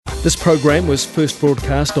This program was first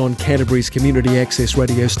broadcast on Canterbury's community access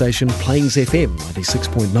radio station Plains FM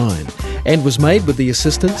 96.9 and was made with the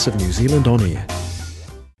assistance of New Zealand On Air.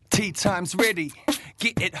 Tea time's ready,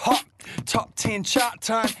 get it hot. Top 10 chart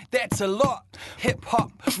time, that's a lot. Hip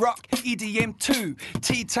hop, rock, EDM too.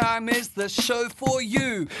 Tea time is the show for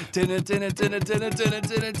you. Dinner, dinner, dinner, dinner, dinner,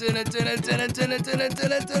 dinner, dinner, dinner, dinner, dinner, dinner, dinner,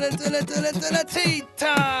 dinner, dinner, dinner, dinner, tea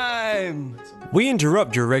time. We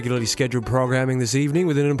interrupt your regularly scheduled programming this evening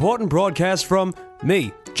with an important broadcast from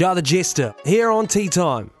me, Jar the Jester, here on Tea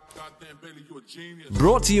Time.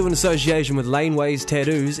 Brought to you in association with Laneways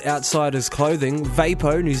Tattoos, Outsiders Clothing,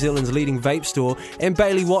 Vapo, New Zealand's leading vape store, and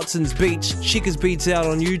Bailey Watson's Beach. Check his beats out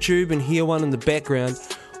on YouTube and hear one in the background.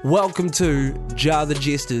 Welcome to Jar the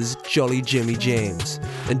Jester's Jolly Jimmy Jams.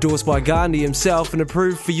 Endorsed by Gandhi himself and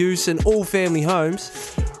approved for use in all family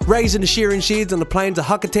homes. Raised in the shearing sheds on the plains of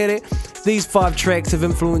Hakatere, these 5 tracks have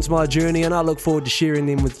influenced my journey and I look forward to sharing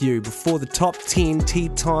them with you before the top 10 Tea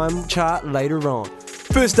Time chart later on.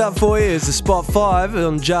 First up for you is the Spot 5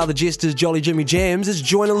 on Jar the Jester's Jolly Jimmy Jams. It's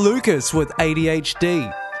Joyner Lucas with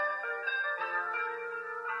ADHD.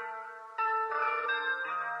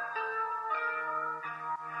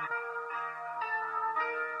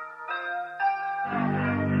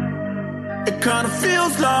 It kinda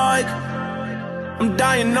feels like I'm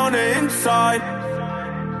dying on the inside.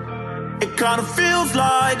 It kinda feels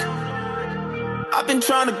like I've been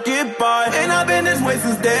trying to get by, and I've been this way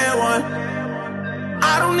since day one.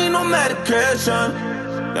 I don't need no medication,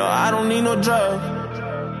 no, I don't need no drug.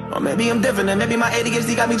 Or maybe I'm different, and maybe my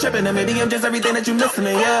ADHD got me tripping, and maybe I'm just everything that you missing,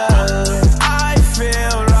 yeah. I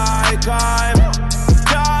feel like I'm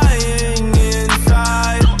dying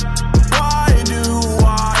inside. Why do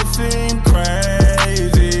I seem crazy?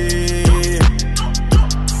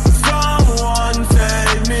 Someone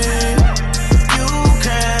save me, you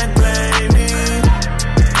can't blame me.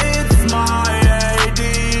 It's my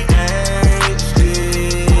ADHD,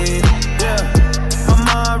 yeah. My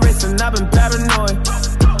mind racing, I've been paranoid.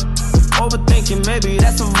 Overthinking, maybe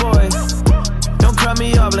that's a voice. Don't cut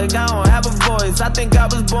me off like I don't have a voice. I think I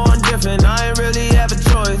was born different, I ain't really have a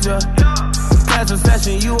choice, yeah. Past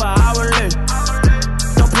recession, you are hourly.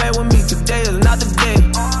 Don't play with me, today is not the day.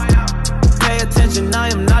 Pay attention, I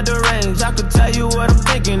am not deranged. I could tell you what I'm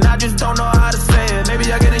thinking, I just don't know how to say it.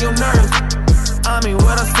 Maybe I get in your nerves, I mean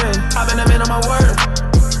what I say. I've been a man on my word,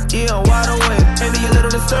 yeah, I'm wide awake. Maybe a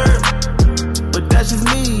little disturbed, but that's just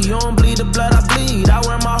me. You don't bleed the blood I bleed, I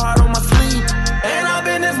wear my heart on my sleeve. And I've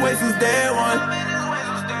been this way since day one.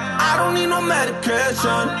 I don't need no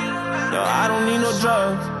medication, no, I don't need no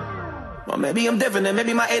drugs. Or maybe I'm different, and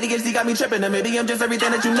maybe my ADHD got me tripping, and maybe I'm just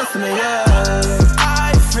everything that you missing, yeah.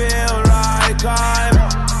 I feel like I'm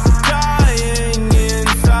dying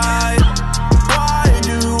inside. Why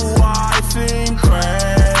do I seem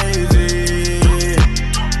crazy?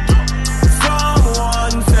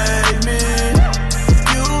 Someone save me,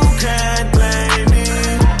 you can't blame me.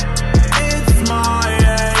 It's my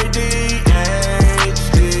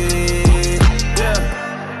ADHD, yeah.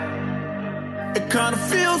 It kinda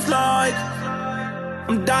feels like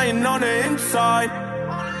I'm dying on the inside.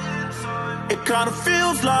 It kinda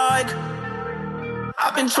feels like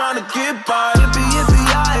I've been trying to get by. Yippee,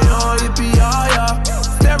 yippee-yi-yo, yippee-yi-yo.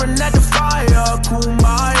 Staring at the fire,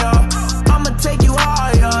 kumbaya. I'ma take you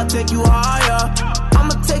higher, take you higher.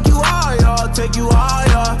 I'ma take you higher, take you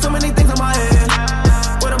higher. Too many things in my head.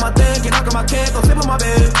 What am I thinking? How come I can't go sleep in my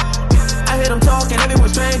bed? I hear them talking,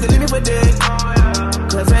 everyone's strange, they leave me for dead.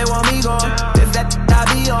 Cause they want me gone, it's that I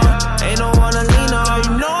be on. Ain't no one to lean on.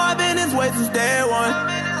 You know I've been this way since day one.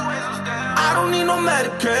 I don't need no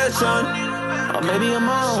medication, or maybe I'm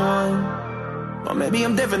on one. Or maybe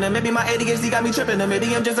I'm different, and maybe my ADHD got me tripping, and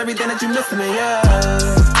maybe I'm just everything that you missing, yeah.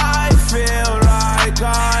 I feel like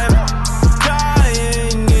I'm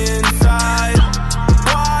dying inside.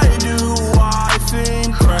 Why do I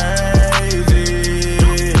seem crazy?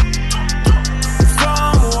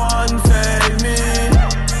 Someone save me,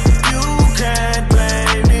 you can't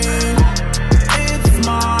blame me. It's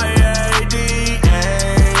my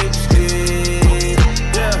ADHD,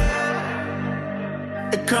 yeah.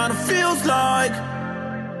 It kinda feels like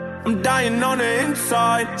I'm dying on the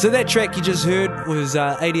inside. So that track you just heard was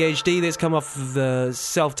ADHD. That's come off of the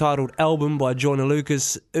self-titled album by Joyner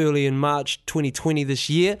Lucas early in March 2020 this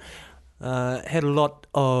year. Had a lot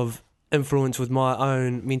of influence with my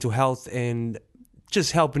own mental health and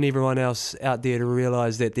just helping everyone else out there to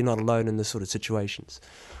realise that they're not alone in this sort of situations.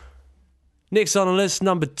 Next on the list,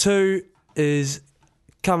 number 2, is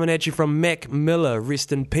coming at you from Mac Miller,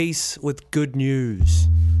 rest in peace, with Good News.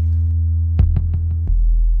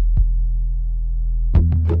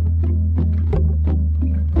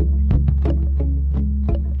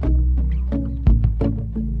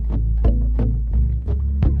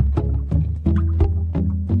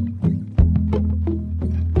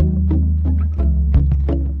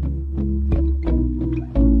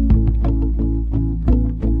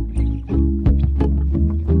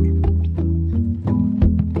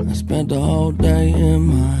 had the whole day in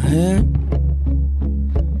my head.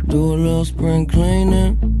 Do a little spring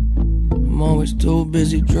cleaning. I'm always too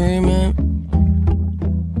busy dreaming.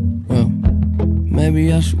 Well,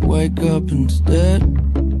 maybe I should wake up instead.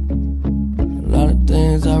 A lot of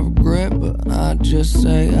things I regret, but I just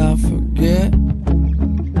say I forget.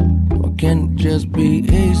 Why can't it just be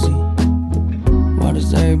easy? Why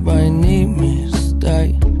does everybody need me to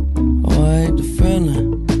stay? Oh, I hate the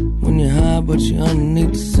feeling when you're high but you're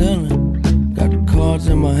underneath the ceiling. Got the cards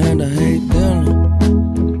in my hand, I hate dealing.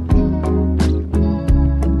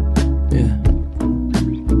 Yeah,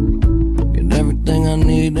 get everything I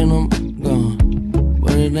need and I'm gone,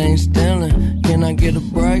 but it ain't stealing. Can I get a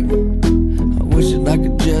break? I wish that I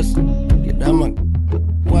could just get out my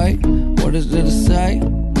way. What is there to say?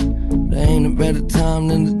 There ain't a better time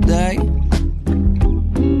than today.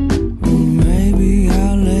 Maybe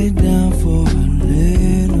I'll lay down for a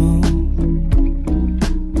little,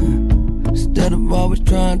 instead of always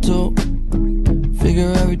trying to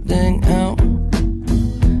figure everything out.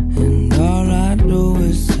 And all I do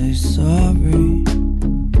is say sorry.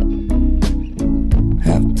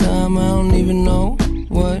 Half the time I don't even know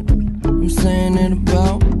what I'm saying it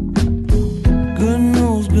about. Good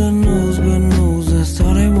news, good news, good news, that's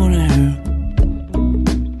all they wanna hear.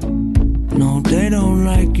 No, they don't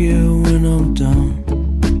like you when I'm down,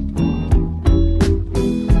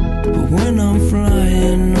 but when I'm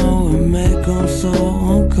flying, oh, it make them so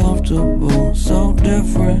uncomfortable, so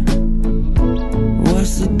different.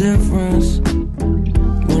 What's the difference?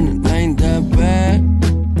 When it ain't that bad,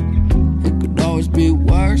 it could always be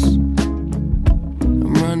worse.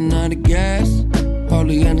 I'm running out of gas,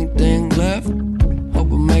 hardly anything left.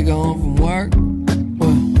 Hope I make it home from work.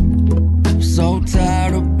 Well, I'm so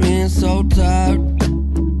tired of being so tired.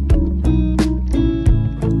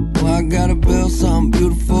 Well, I gotta build something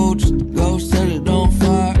beautiful just to go set it on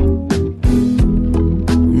fire.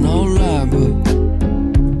 No lie, but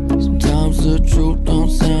sometimes the truth don't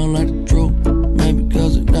sound like the truth. Maybe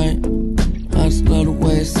cause it ain't. I just love the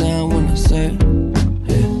way it sound when I say it.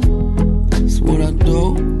 Yeah, it's what I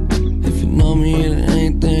do. If you know me, it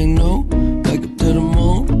ain't anything new. Wake up to the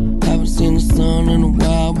moon. Haven't seen the sun in a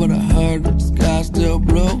while, but I heard that the sky's still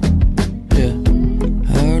blue. Yeah,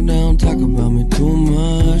 I heard they don't talk about me too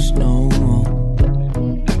much no more.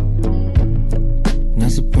 And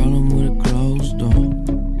that's a problem with a closed door.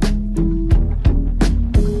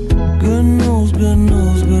 Good news, good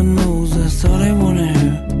news, good news, that's all they wanna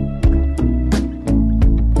hear.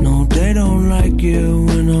 No, they don't like you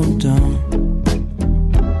when I'm down,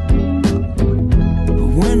 but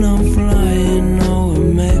when I'm flying, oh, it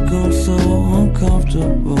make them so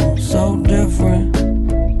uncomfortable, so different.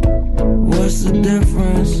 What's the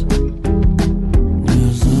difference?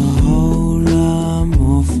 There's a whole lot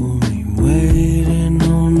more for me waiting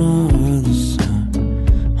on the other side.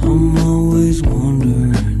 I'm always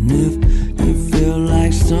wondering if it feel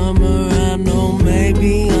like summer. I know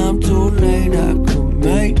maybe I'm too late, I could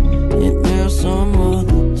make it there some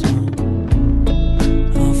other time.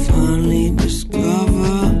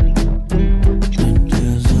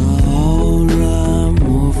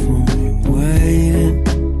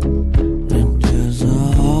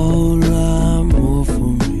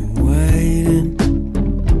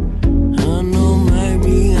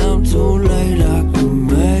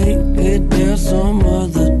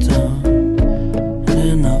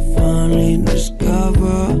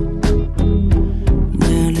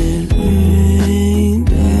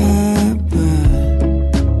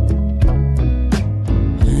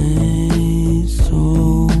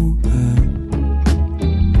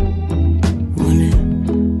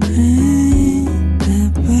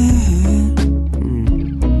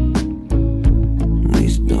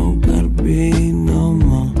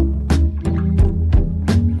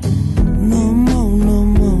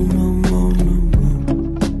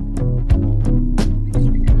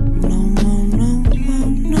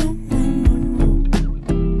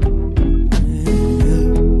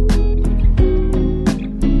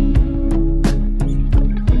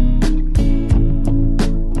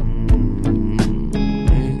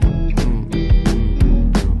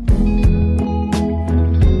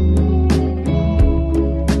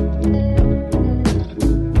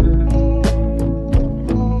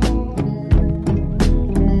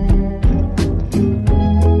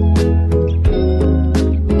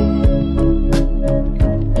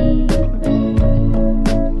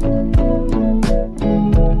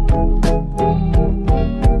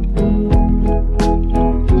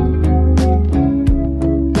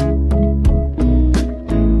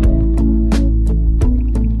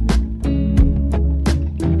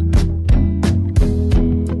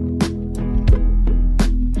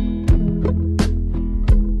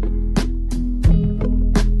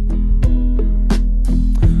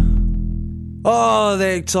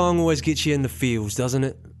 that song always gets you in the feels, doesn't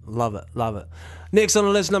it? Love it, love it. Next on the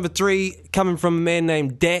list, number 3, coming from a man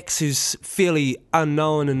named Dax, who's fairly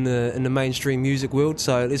unknown in the mainstream music world,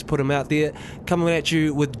 so let's put him out there. Coming at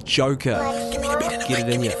you with Joker. Get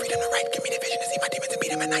it in you.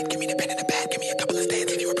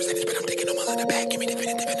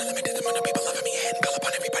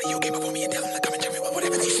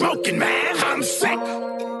 Smoking, man, I'm sick,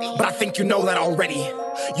 but I think you know that already.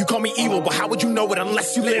 You call me evil, but how would you know it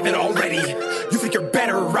unless you live it already? You think you're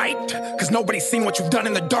better, right? Cause nobody's seen what you've done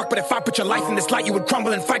in the dark, but if I put your life in this light, you would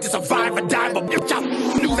crumble and fight to survive or die. But bitch, I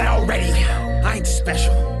knew that already. I ain't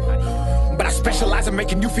special, but I specialize in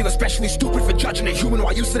making you feel especially stupid for judging a human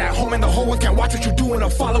while you sit at home and the whole world can't watch what you're doing or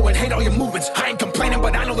follow and hate all your movements. I ain't complaining,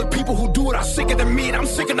 but I know the people who do it are sicker than me, and I'm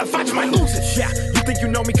sick enough I just might lose it. Yeah, you think you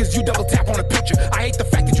know me cause you double tap on a picture. I hate the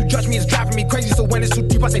fact that you judge me, it's driving me crazy, so when it's too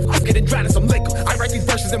deep I say fuck it and drown in some liquor. I write these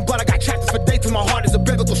verses in blood, I got chapters for days till my heart is a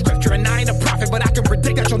biblical scripture. And I ain't a prophet, but I can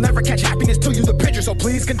predict that you'll never catch happiness till you the picture. So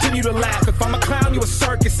please continue to laugh. If I'm a clown, you a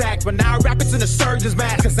circus act, but now I rap it's in a surgeon's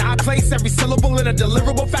mask. Cause I place every syllable in a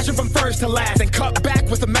deliverable fashion from first to last, and cut back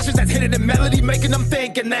with a message that's hidden in melody, making them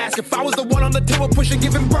think and ask if I was the one on the table pushing,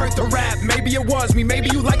 giving birth to rap. Maybe it was me, maybe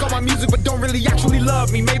you like all my music but don't really actually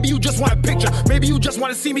love me. Maybe you just want a picture, maybe you just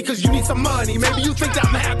want to see me cause you need some money. Maybe you think that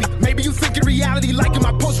I'm happy, maybe you think in reality liking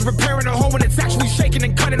my post for preparing a home when it's actually shaking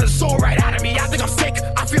and cutting the soul right out of me. I think I'm sick,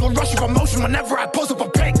 I feel a rush of emotion whenever I post up a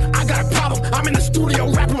pic. I got a problem, I'm in the studio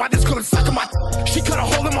rapping while this girl is sucking my she cut a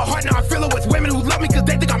hole in my heart, now I feel it with women who love me cause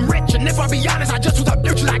they think I'm rich. And if I be honest, I just was a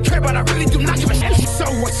bitch that I care, but I really do not give a shit. So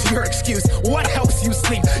what's your excuse? What helps you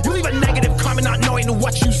sleep? You leave a negative comment not knowing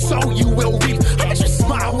what you sow you will reap. I bet you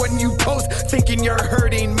smile when you post thinking you're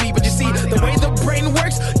hurting me, but you see the way the brain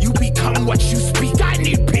works, you become what you speak. I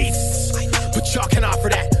need peace, but y'all can offer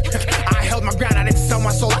that. I held my ground, I didn't sell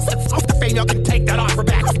my soul. I said off the fame, y'all can take that offer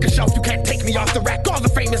back. Off the shelf, you can't take me off the rack. All the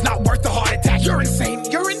fame is not worth the heart attack. You're insane,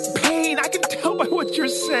 you're in pain, I can tell by what you're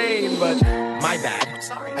saying, but my bad.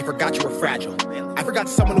 I forgot you were fragile. I forgot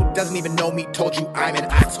someone who doesn't even know me told you I'm an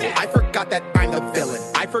asshole. I forgot that I'm the villain.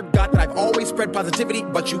 I forgot that I've always spread positivity,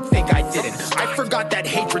 but you think I didn't. I forgot that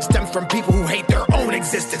hatred stems from people who hate their own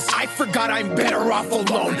existence. I forgot I'm better off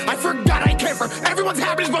alone. I forgot I care for everyone's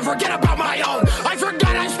happiness, but forget about my own. I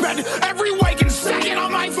forgot I spend every waking second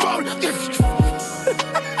on my phone.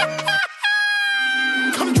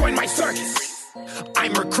 Come join my circus.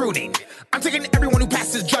 I'm recruiting. I'm taking everyone who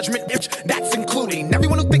passes judgment, bitch, that's including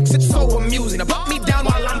everyone who thinks it's so amusing to put me down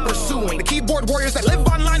while I'm pursuing the keyboard warriors that live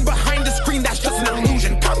online behind the screen. That's just an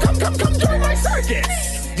illusion. Come join my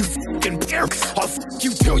circus. You fucking jerk. I'll fuck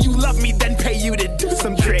you till you love me, then pay you to do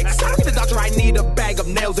some tricks. Tell me the doctor I need a bag of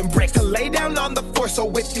nails and bricks to lay down on the floor, so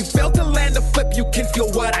if you fail to land a flip, you can feel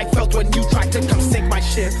what I felt when you tried to come sink my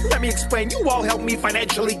ship. Let me explain, you all help me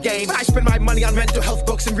financially gain. I spend my money on mental health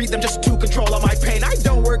books and read them just to control all my pain. I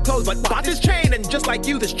don't wear clothes, but bought this chain, and just like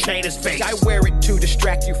you, this chain is fake. I wear it to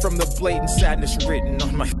distract you from the blatant sadness written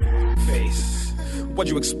on my face. What'd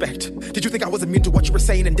you expect? Did you think I was immune to what you were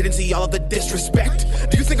saying and didn't see all of the disrespect?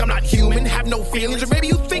 Do you think I'm not human, have no feelings? Or maybe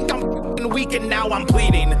you think I'm weak and now I'm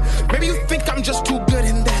pleading? Maybe you think I'm just too good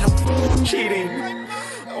and that I'm cheating?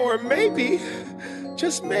 Or maybe,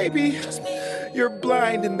 just maybe, you're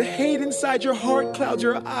blind and the hate inside your heart clouds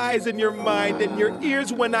your eyes and your mind and your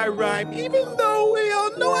ears when I rhyme, even though we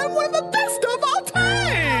all know I'm one of the best of all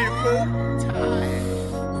time.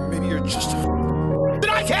 Or maybe you're just that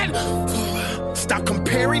I can. Stop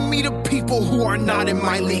comparing me to people who are not in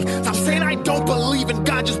my league. Stop saying I don't believe in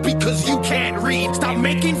God just because you can't read. Stop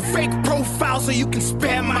making fake profiles so you can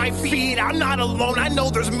spam my feed. I'm not alone, I know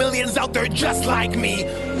there's millions out there just like me.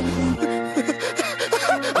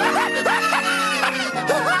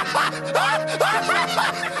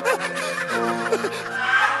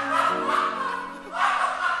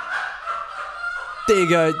 There you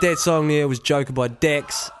go, that song there was Joker by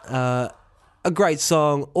Dax. A great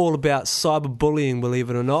song, all about cyberbullying,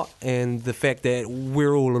 believe it or not, and the fact that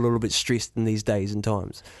we're all a little bit stressed in these days and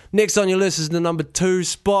times. Next on your list is the number 2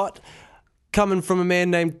 spot, coming from a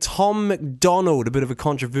man named Tom McDonald, a bit of a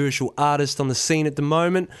controversial artist on the scene at the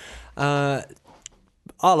moment. I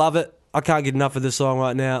love it. I can't get enough of this song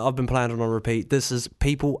right now. I've been playing it on repeat. This is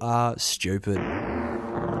People Are Stupid.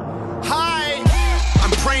 Hi,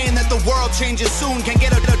 I'm praying that the world changes soon. Can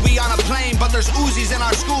get a we on a plane, but there's Uzis in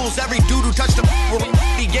our schools. Every dude who touched the will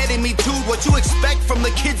be getting me too. What you expect from the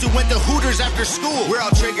kids who went to Hooters after school? We're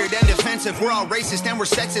all triggered and defensive. We're all racist and we're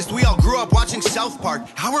sexist. We all grew up watching South Park.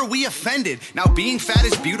 How are we offended? Now being fat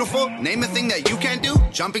is beautiful. Name a thing that you can't do.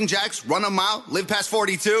 Jumping jacks, run a mile, live past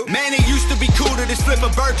 42. Man, it used to be cool to just flip a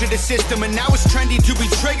bird to the system, and now it's trendy to be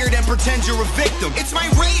triggered and pretend you're a victim. It's my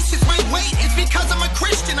race, it's my weight, it's because I'm a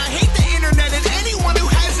Christian. I hate the internet and anyone who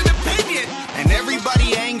has an opinion. And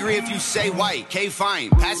everybody angry if you say white. Okay, fine.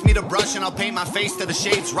 Pass me the brush and I'll paint my face to the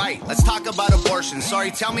shades right. Let's talk about abortion.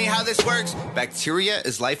 Sorry, tell me how this works. Bacteria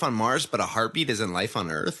is life on Mars, but a heartbeat isn't life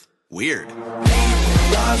on Earth? Weird.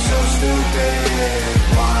 Y'all so stupid.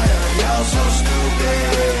 Why are y'all so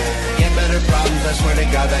stupid? Get better problems, I swear to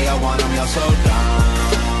God that y'all want them. Y'all so dumb.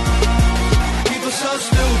 People so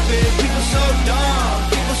stupid. People so dumb.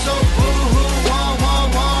 People so boo-hoo. Wah,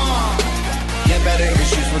 wah, wah. Get better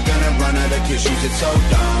issues, we're gonna run out of tissues. It's so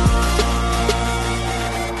dumb.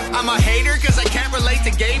 I'm a hater cause I can't relate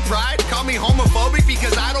to gay pride. Call me homophobic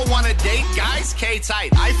because I don't wanna date guys.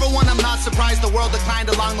 K-tight. I for one, I'm not surprised the world declined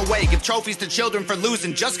along the way. Give trophies to children for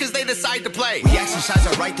losing just cause they decide to play. We exercise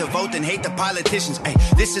our right to vote and hate the politicians. Ay,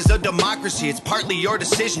 this is a democracy, it's partly your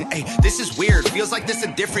decision. Ay, this is weird, feels like this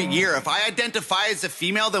a different year. If I identify as a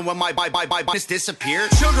female, then when my bias disappear.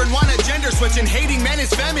 Children want a gender switch and hating men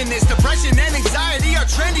is feminist. Depression and anxiety are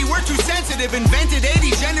trendy, we're too sensitive. Invented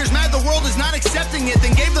 80 genders, mad the world is not accepting it.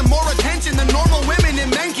 Then gave them more attention than normal women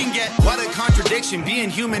and men can get. What a contradiction, being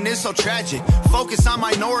human is so tragic. Focus on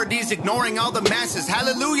minorities, ignoring all the masses.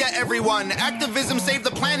 Hallelujah, everyone. Activism saved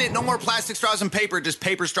the planet. No more plastic straws and paper, just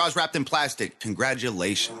paper straws wrapped in plastic.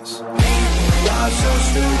 Congratulations. Y'all so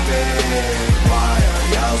stupid. Why are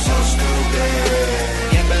y'all so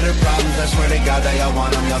stupid? Get better problems, I swear to God that y'all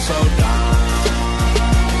want them. Y'all so dumb.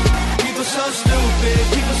 People so stupid.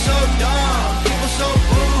 People so dumb. People so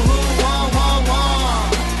boo-hoo. Wah, wah, wah.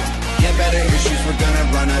 Get better issues, we're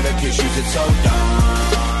gonna run out of tissues. It's so dumb.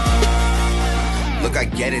 Look, I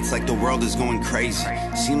get it, it's like the world is going crazy.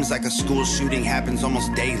 Seems like a school shooting happens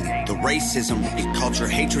almost daily. The racism, hate culture,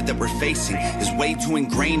 hatred that we're facing is way too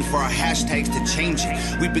ingrained for our hashtags to change it.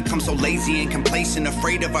 We've become so lazy and complacent,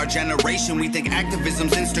 afraid of our generation. We think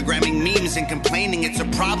activism's Instagramming memes and complaining. It's a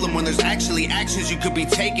problem when there's actually actions you could be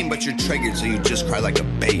taking, but you're triggered, so you just cry like a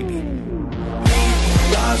baby.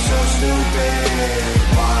 Y'all so stupid.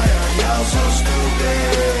 Why are y'all so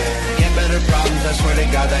stupid? Get better problems, I swear to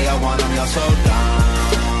God that y'all want them. Y'all so dumb.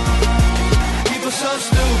 People so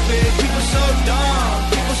stupid. People so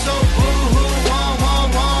dumb. People so boo-hoo. Wah,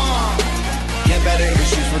 wah, wah. Get better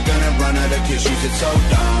issues, we're gonna run out of tissues. It's so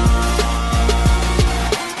dumb.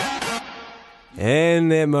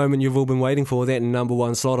 And that moment you've all been waiting for, that number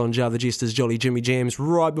one slot on Jar the Jester's Jolly Jimmy Jams,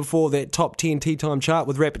 right before that top 10 Tea Time chart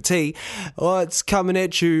with Rapper T. Oh, it's coming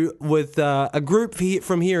at you with a group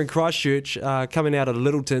from here in Christchurch, coming out of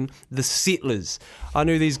Littleton, the Settlers. I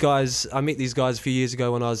met these guys a few years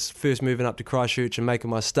ago when I was first moving up to Christchurch and making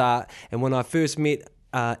my start. And when I first met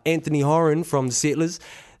Anthony Horan from the Settlers,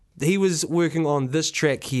 he was working on this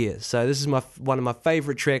track here. So this is one of my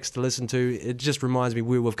favourite tracks to listen to. It just reminds me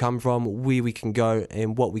where we've come from, where we can go,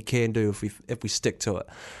 and what we can do if we stick to it.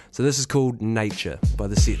 So this is called Nature by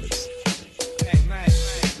the Settlers. Hey, man, we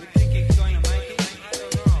think he's going to make it? I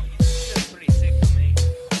don't know. It's just pretty sick to me.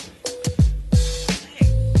 Hey,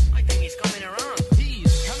 I think he's coming around.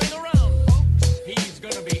 He's coming around, folks. He's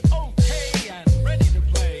going to be okay and ready to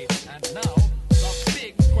play. And now, the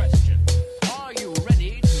big question. Are you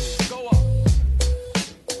ready to go on?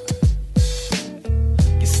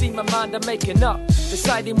 You see my mind, I'm making up.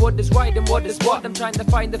 Deciding what is right and what is what. I'm trying to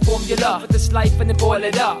find the formula for this life and then boil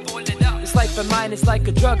it up. This life of mine is like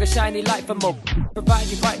a drug, a shiny light for more.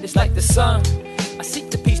 Providing brightness like the sun. I seek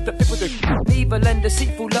the peace, but people do evil and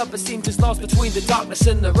deceitful lovers seem just lost between the darkness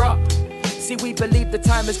and the rock. See, we believe the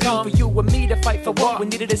time has come for you and me to fight for what we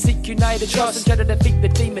needed to seek united trust and try to defeat the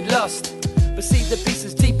demon lust. But see, the beast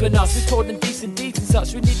is deep in us. It's taught in decent deeds and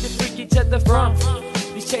such. We need to free each other from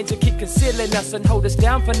these chains that keep concealing us and hold us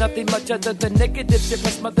down for nothing much other than negative shit.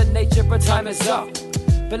 Plus Mother Nature, but time is up.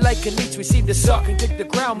 But like a leech, we seem to suck and kick the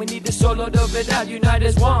ground. We need to solo of it out, unite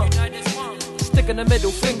as one. Sticking the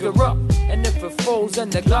middle finger up, and if it falls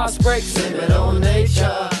and the glass breaks, blame it on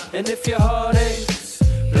nature. And if your heart aches,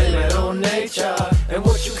 blame it on nature. And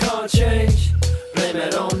what you can't change, blame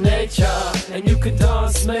it on nature. And you can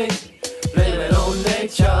dance, mate, blame it on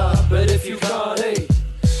nature. But if you can't hate,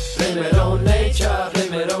 blame it on nature.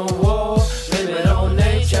 Blame it on war, blame it on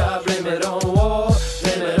nature. Blame it on war,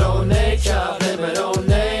 blame it on nature. Blame it on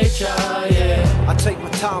nature, yeah. I take my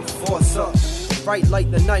time before it's up. bright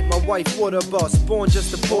like the night my wife would have bust. Born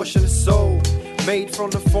just a portion of soul, made from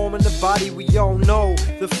the form and the body we all know.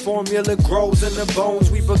 The formula grows in the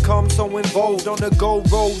bones. We become so involved on the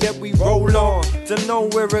gold road that we roll on to know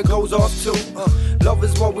where it goes off to. Love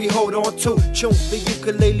is what we hold on to. Tune the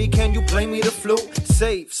ukulele, can you play me the flute?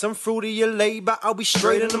 Save some fruit of your labor, I'll be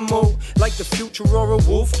straight in the mood. Like the future or a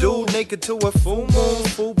wolf dude, naked to a full moon.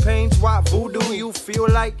 Full pains, why voodoo? You feel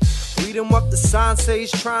like read 'em up, the sign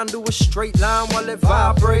says try and do a straight line while it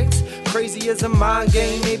vibrates. Crazy as a mind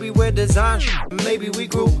game, maybe we're designed, maybe we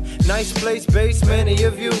grew. Nice place, base, many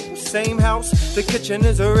of you. Same house, the kitchen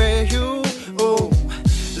is a rare hue. Oh,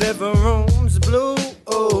 living room's blue.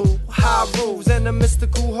 Oh, high roofs and a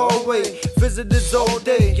mystical hallway. Visitors all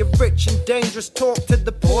day, you're rich and dangerous. Talk to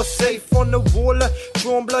the poor, safe on the wall.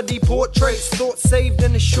 Drawn bloody portraits, thoughts saved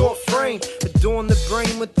in a short frame. Adorn the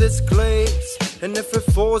brain with this glaze, and if it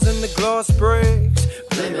falls and the glass breaks,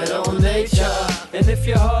 blame it on nature. And if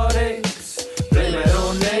your heart aches, blame it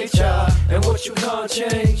on nature. And what you can't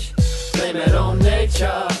change, blame it on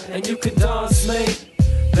nature. And you can dance, mate,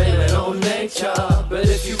 blame it on nature. But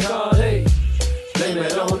if you can't hate, blame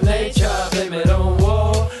it on nature. Blame it on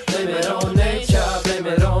war, blame it on nature. Blame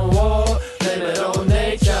it on war, blame it on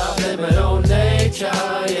nature. Blame it on nature,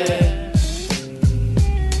 yeah.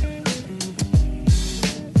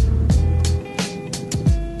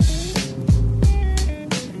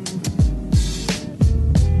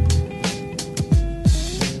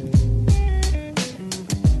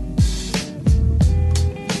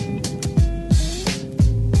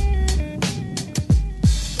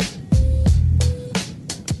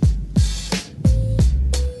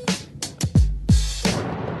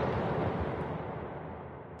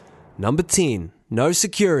 Number 10, No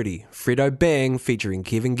Security, Fredo Bang featuring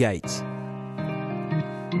Kevin Gates.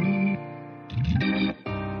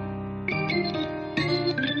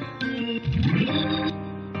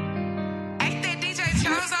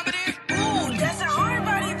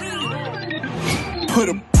 Put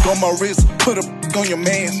a on my wrist, put a on your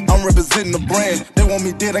mans. I'm representing the brand. They want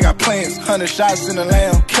me dead, I got plans. 100 shots in the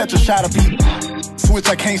lamb, catch a shot of beat. Switch,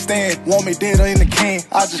 I can't stand. Want me dead or in the can.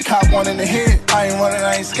 I just cop one in the head. I ain't running,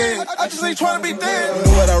 I ain't scared. I just ain't trying to be dead.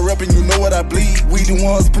 You know what I rep and you know what I bleed. We the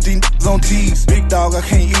ones put these on T's. Big dog, I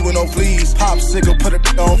can't eat with no fleas. Popsicle, put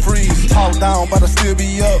it on freeze. Talk down, but I still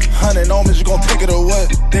be up. 100 on me, you gon' take it or what?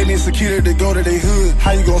 They need security to go to their hood.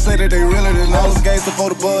 How you gon' say that they really than us? I was gangster for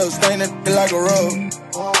the buzz, staining it like a rug.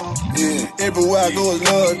 Yeah, everywhere I go is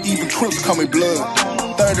love. Even Crips call me blood.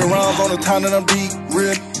 30 rounds on the town and I'm deep.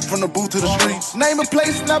 Real from the booth to the streets. Name a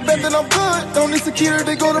place and I bet that I'm good. Don't need security,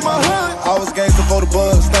 they go to my hood. I was gangster for the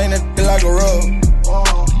buzz, staining it like a rug.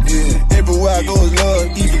 Yeah, everywhere I go is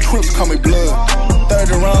love. Even Crips call me blood.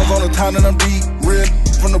 30 rounds on the town and I'm deep. Real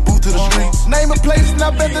from the booth to the streets. Name a place and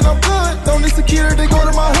I bet that I'm good. Don't need security, they go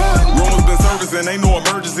to my hood. Rollers been servicing, ain't no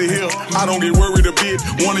emergency here. I don't get worried a bit.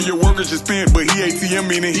 One of your workers just spent, but he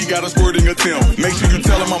ATM meaning he got a squirting attempt. Make sure you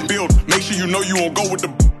tell him I'm built. Make sure you know you won't go with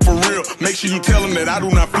the for real. Make sure you tell him that I do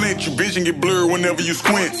not flinch. Your vision get blurred whenever you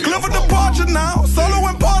squint. Clifford departure now. Solo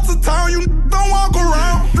in parts of town. You don't walk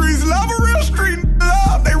around. Streets love a real street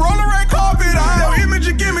love. They roll a red carpet out. Your image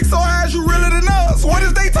and gimmick so as you realer than us. What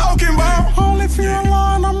is they talking about? Only if you're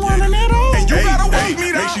alone, I'm running it up. And you gotta wake me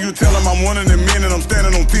down. Make sure you tell him I'm one of them men and I'm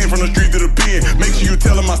standing on 10 from the street to the pen. Make sure you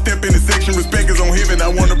tell him I step in the section. Respect is on heaven. I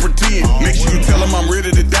wanna pretend. Make sure you tell him I'm ready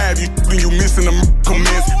to dive. You missing the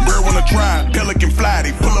commence. Bird wanna try. Pelican fly.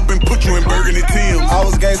 They pull up and put you in Burgundy Tim's. I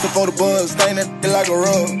was gangster for the buzz, staining it like a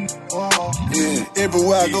rug. Yeah,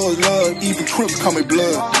 everywhere I go is love. Even Crips call me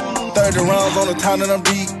blood. 30 rounds on the town and I'm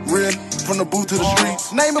deep. Real from the booth to the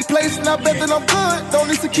streets. Name a place and I bet that I'm good. Don't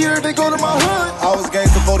need security, they go to my hood. I was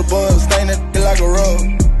gangster for the buzz, staining it like a rug.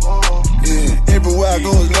 Yeah, everywhere I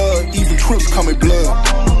go is love. Even Crips call me blood.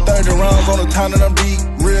 30 rounds on the town and I'm deep.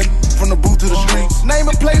 Real from the booth to the streets. Name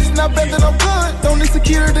a place and I bet that I'm good. Don't need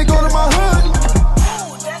security, they go to my hood.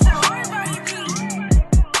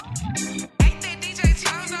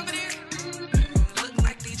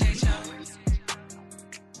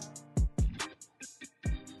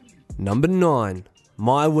 Number 9,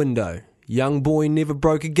 My Window, Young Boy Never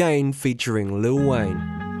Broke Again featuring Lil Wayne.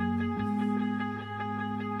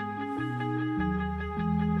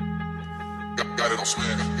 Got it on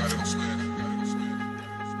swag, got it on swag.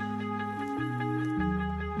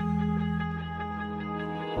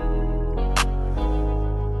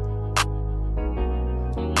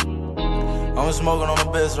 I'm smoking on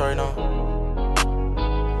my best right now.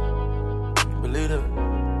 Believe it.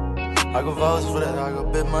 I can vouch for that, I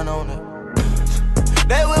got big money on it.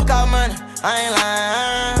 That whip got money, I ain't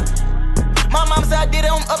lying. My mom said I did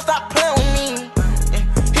it, I'm up, stop playing with me.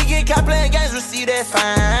 He get get caught playing games, receive that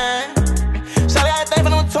fine. Shawty got a thing for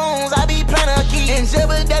them tunes, I be playing a key. In jail,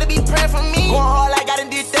 but daddy be praying for me. Going hard like I done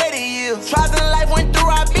did 30 years. Trials in life went through,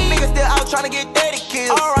 I beat. Niggas still out trying to get 30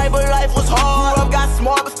 kills. Alright, but life was hard. Grew up, got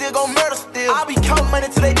smart, but still gon' murder still. I be counting money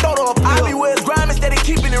till they throw to a pill. I be where it's grime instead of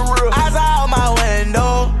keeping it real. Eyes out my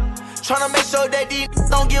window, tryna make sure that these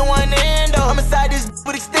don't get one end though. I'm inside this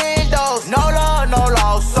with extendos. No love, no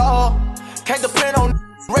loss, so can't depend on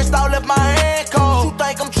wrist out, left my hand cold. You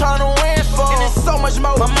think I'm tryna win for? And there's so much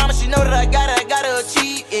more. My mama, she know that I gotta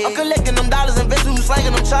achieve it. I'm collecting them dollars, investing who's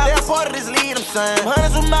slanging them choppers. They're part of this lead, I'm saying. Them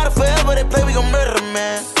hundreds will matter forever, they play, we gon' murder them,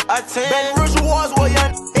 man. I tend Baton Rouge wars where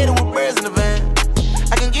young headed with birds in the van.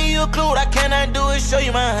 I can give you a clue, what I cannot do is show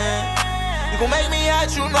you my hand. You gon' make me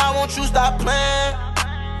hot, you know I want you stop playing.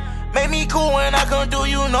 Make me cool when I come through,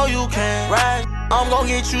 you know you can. Right? I'm gon'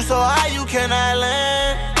 get you so high you cannot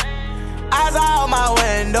land. Eyes out my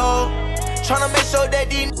window, tryna make sure that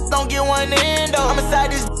these don't get one end though. I'm inside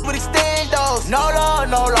this with extendos. No love,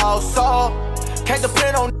 no loss, so can't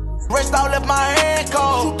depend on wrist out, left my hand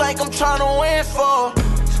cold. You think I'm tryna win for?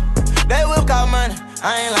 They whip got money,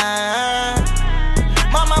 I ain't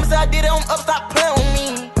lying. My mama said I did it, I'm up, stop playing with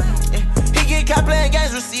me. He get caught playing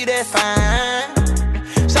games, receive that fine.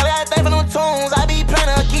 Shawty got a thing for them tunes, I be playing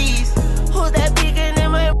her keys. Who's that peeking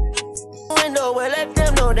in my window? Well, let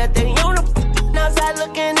them know that they on the outside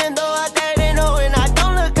looking in, though I think they know. And I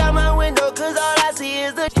don't look out my window, cause all I see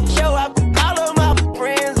is the show. I all of my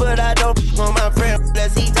friends, but I don't on my friend.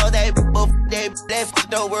 Plus he told they fuck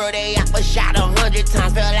the world, they out for shot 100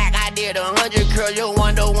 times. Felt like I did 100 curls. You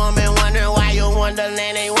Wonder Woman, wondering why you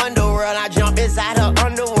Wonderland ain't Wonderworld. I jump inside her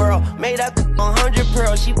underworld, made up 100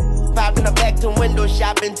 pearls. She popping her back to window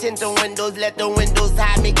shopping, tint the windows, let the windows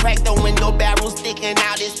hide me. Crack the window barrel sticking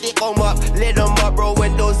out, it stick them up, lit them up, bro.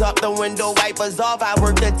 Windows up, the window wipers off. I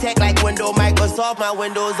work the tech like window Microsoft. My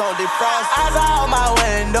windows on defrost. Eyes out my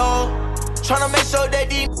window, tryna make sure that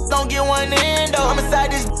these don't get one end though. I'm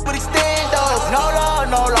inside this with extendos. No love,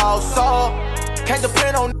 no loss, so can't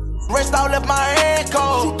depend on wrist out, left my hand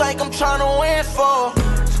cold. You think I'm tryna win for?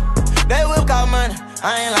 They whip got money,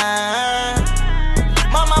 I ain't lying.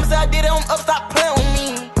 My mama said I did it, I'm up, stop playing with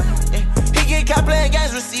me. He get caught playing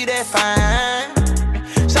games, receive that fine.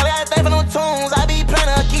 Shawty got a thing for them tunes, I be playing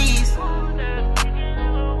her keys.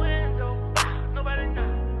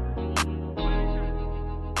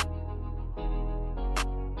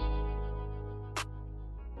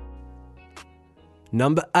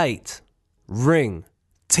 Number 8, Ring,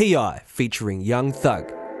 T.I. featuring Young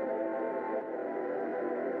Thug.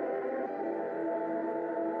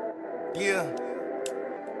 Yeah.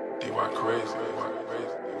 D.Y. crazy.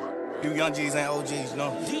 You young G's ain't OGs,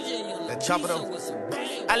 no. That chop it up.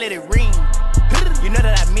 I let it ring. You know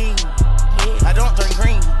that I mean. I don't drink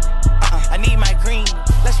green. I need my green.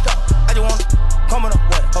 Let's go. I just want coming up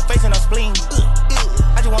what? Her face and her spleen.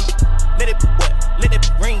 I just want let it what? Let it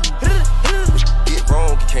ring. Get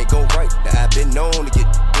wrong, you can't go right. Now I've been known to get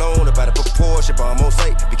blown about a proportion, but I'm on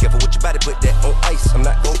sight. Be careful with your body, put that on ice. I'm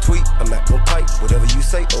not gon' tweet, I'm not gon' type. Whatever you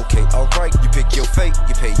say, okay, alright. You pick your fate,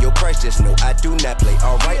 you pay your price. Just know I do not play.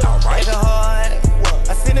 Alright, alright. Take a heart,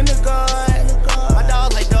 I sit in the guard. My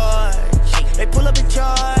dogs like dogs. They pull up in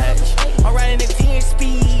charge. I'm riding at 10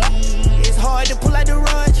 speed. It's hard to pull out the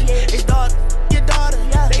rudge. It's dark, your daughter.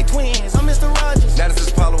 They twins, I'm Mr. Rogers. Now this is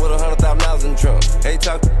Apollo with $100,000 in trunk. Hey,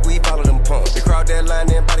 talk, we follow them pumps. They crowd that line,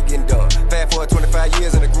 everybody getting done. Fast forward 25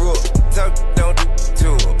 years and I grew up. Talk, don't do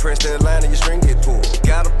to her. Press that line and your string get pulled.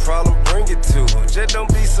 Got a problem, bring it to her. Just don't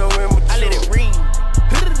be so immature. I let it ring.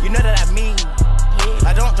 You know that I mean.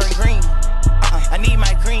 I don't drink green. I need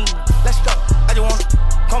my green. Let's go. I just want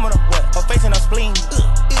coming up what? Her face and her spleen.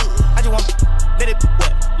 I just want let it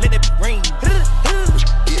what? Let it ring.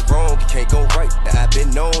 Get wrong, you can't go right. Now I've been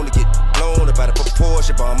known to get blown about a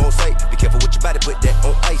proportion, but I'm on sight. Be careful with your body, put that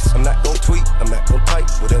on ice. I'm not gon' tweet, I'm not gon' type.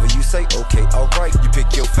 Whatever you say, okay, alright. You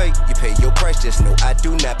pick your fate, you pay your price. Just know I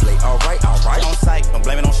do not play. Alright, alright. On sight, don't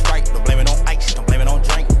blame it on Sprite, don't blame it on ice, don't blame it on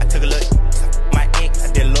drink. I took a look, my ex,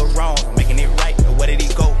 I did a little wrong, I'm making it right. But where did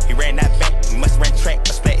he go? He ran that back, he must ran track,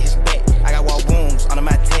 I splat his back. I got wall wounds under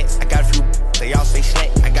my tats, I got a few, they all say snack.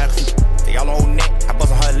 I got a few, they all on neck. I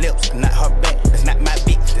bust on her lips, not her back. That's not my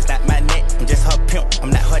beat, that's not my neck. I'm just her pimp, I'm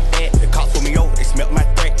not her dad. The cops pull me over, they smelt my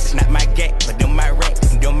threats. It's not my gag, but them my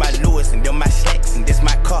racks, and them my Lewis, and them my slacks, and this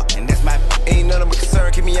my car, and that's my. Ain't none of my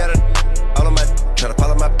concern, keep me out of all of my. Try to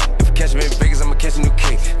follow my. If I catch me in Vegas, I'ma catch a new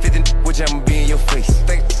king. 50 which I'ma be in your face.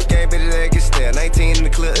 Think game, bitch, that get stale. 19 in the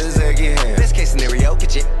club, is that get hand. Best case scenario,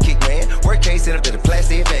 get your kick, man. Worst case, set up to the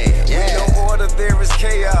plastic bag. Yeah. We don't order, there is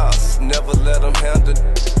chaos. Never let them handle.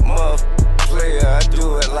 Muff player, I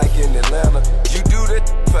do it like in Atlanta. You do do that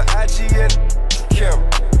for IG and camera.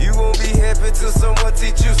 You won't be happy till someone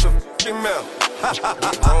teach you some f***ing mouth.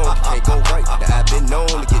 Wrong, can't go right. I've been known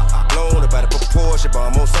to get blown about a proportion, but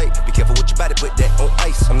I'm on sight. Be careful with your body, put that on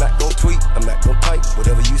ice. I'm not gon' tweet, I'm not gon' type.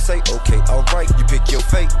 Whatever you say, okay, alright. You pick your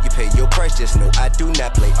fate, you pay your price. Just know I do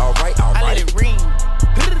not play. Alright, alright. I let it ring.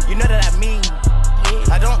 You know that I mean.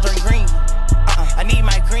 I don't drink green. I need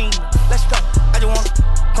my green. Let's go. I just want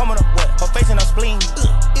come on up, what? Her face and her spleen.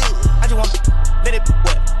 I just want let it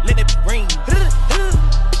what? Let it ring.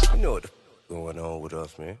 You know what the going on with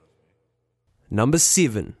us, man. Number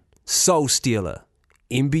 7, Soul Stealer,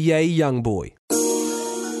 NBA Youngboy.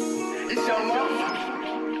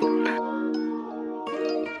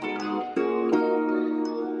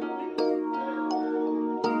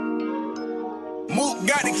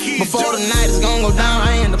 Before the night is gonna go down,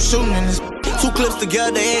 I end up shooting in this. 2 clips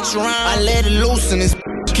together, extra round. I let it loose in this.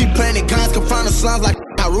 Keep planting guns, confront the slums like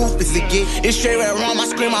how ruthless it get. It's straight red wrong, I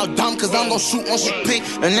scream out dumb, cause I'm gon' shoot once you pick.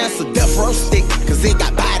 And that's a death row stick, cause it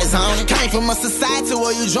got bodies on it. Came from a society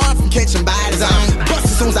where you join from catching bodies on it. Bust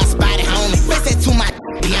as soon as I spot it, homie. Face that to my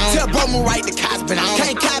beyond. Tell bro move right, the cops been on.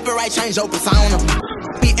 Can't copyright, change your persona.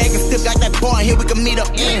 Be acting stiff like that boy, here we can meet up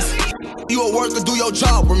ends. You a worker, do your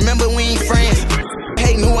job, remember we ain't friends.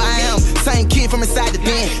 Hating who I am, same kid from inside the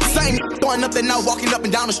den. Same throwing up and now walking up and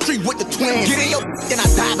down the street with the twins. Get in your and I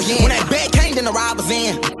dive again. When that bag came, then the robbers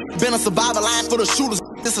in. Been a survivor line for the shooters,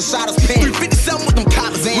 this a shotter's pen. 357 with them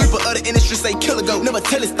coppers in. Reaper of the industry say killer go. Never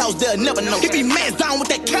tell his thoughts, they'll never know. He be man's down with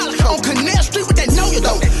that calico. On Canal Street with that know you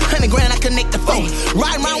though. 100 grand, I connect the phone.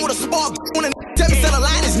 Riding around with a spark when a tell me sell a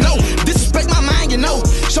line is no. Disrespect my mind, you know.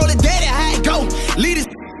 Show the daddy how it go. Lead his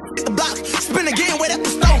the block, spin again, wait at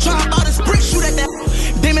the stone. Try all this brick, shoot at that.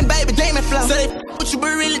 Demon baby, demon flow. So they what you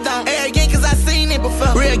but really don't. Arrogant cause I seen it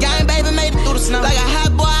before. Real gang baby made it through the snow. Like a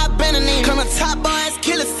hot boy, I been in it. Come a top boy, it's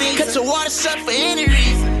killer scene. Cut your water shut for any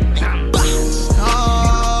reason.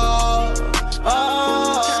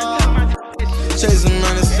 Chasing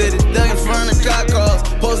around the city, dug in front of cop cars.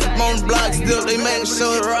 Post up on the block, still they making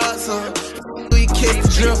sure the rocks on. We kiss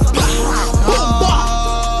the drip.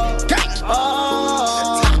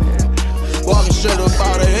 Walking straight up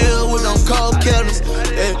out the hill with them cold killers.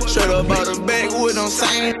 Yeah, straight up out the back with them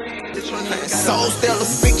same. Soul Stealer,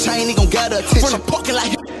 big chain, he gon' gather attention. From the parking lot,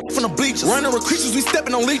 from the bleachers. Running with creatures, we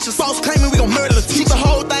stepping on leeches. False claiming we gon' murder the teacher. The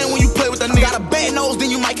whole thing when you play with that nigga. Got a bad nose, then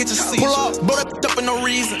you might get your seizure. Pull up, blow that up for no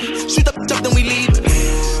reason. Shoot up, then we leave it.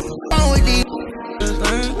 On with these,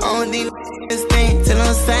 on with these things, till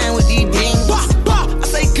I'm signed with these dings. I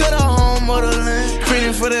say cut a home motherland.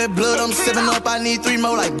 Feeling for that blood, I'm sipping up. I need 3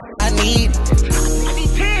 more, like I need 10. I need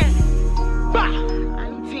 10 back.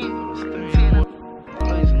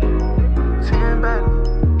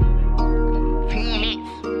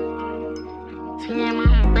 10 my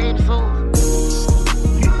baby soul.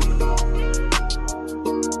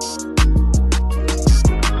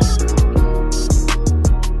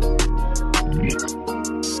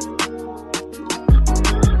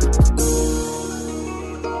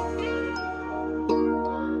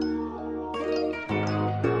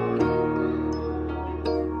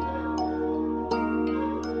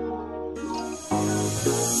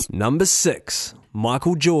 Number 6,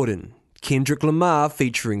 Michael Jordan, Kendrick Lamar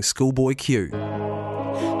featuring Schoolboy Q.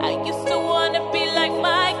 I used to wanna be like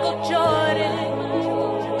Michael Jordan.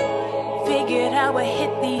 Figured I would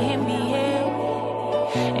hit the NBA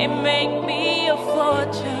and make me a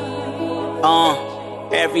fortune.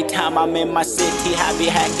 Every time I'm in my city, I be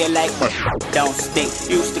hacking like don't stink.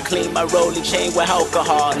 Used to clean my rolling chain with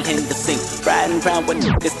alcohol in the sink. Riding around with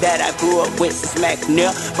niggas that I grew up with, smack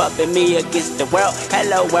near, bumping me against the world.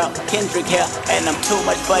 Hello world, Kendrick here, and I'm too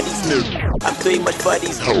much for these niggas. I'm too much for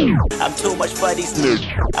these hoes. I'm too much for these niggas.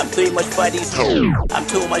 I'm too much for these hoes. I'm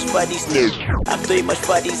too much for these niggas. I'm too much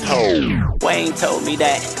for these hoes. Wayne told me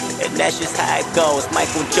that, and that's just how it goes.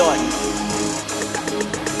 Michael Jordan.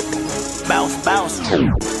 Bounce, bounce,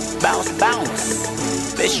 bounce, bounce.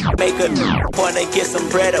 This make a wanna get some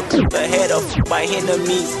bread up ahead of my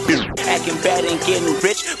enemies. Acting bad and getting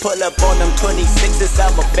rich. Pull up on them 26s.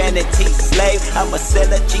 I'm a vanity slave. I'm a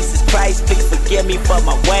sinner. Jesus Christ, please forgive me for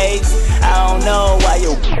my ways. I don't know why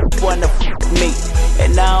you wanna me,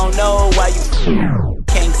 and I don't know why you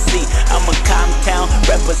can't see. I'm a Comptown,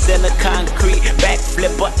 represent a concrete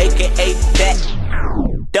backflipper, aka that.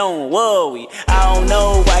 Don't worry, I don't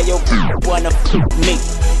know why you wanna me,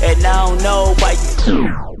 and I don't know why you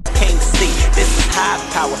can't see. this is high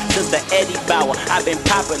power. Just the Eddie Bauer, I've been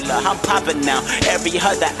popular, I'm popping now. Every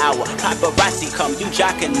other hour, paparazzi come, you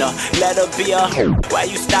jocking her. Let her be a hoe. Why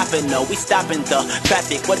you stopping her? We stopping the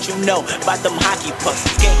traffic. What you know about them hockey pucks?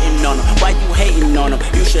 Skating on them. Why you hating on them?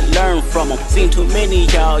 You should learn from them. Seen too many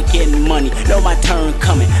y'all getting money. Know my turn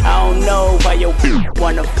coming. I don't know why your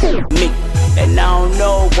wanna fool me. And I don't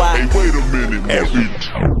know why. Hey, wait a minute,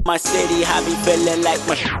 my city, I be feeling like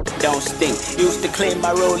my don't stink. Used to clean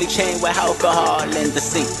my rollie chain with alcohol in the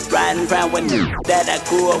sink. Riding around with that I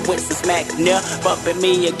grew up with since Mac near. Bumping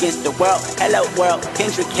me against the world. Hello world,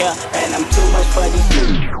 Kendrick here. And I'm too much for these.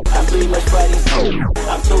 I'm too much for these.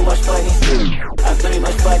 I'm too much for these. I'm too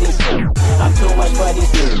much for these. I'm too much for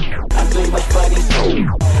these. I'm too much for these.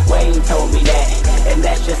 Wayne told me that, and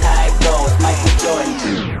that's just how it goes. Michael Jordan,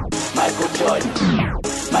 Michael Jordan,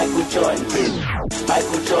 Michael Jordan,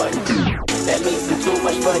 Michael Jordan. That means I'm too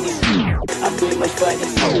much for these. I'm too much for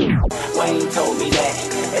these. Wayne told me that,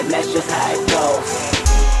 and that's just how it goes.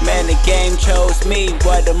 Man, the game chose me,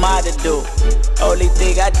 what am I to do? Only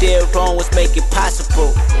thing I did wrong was make it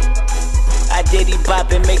possible. I did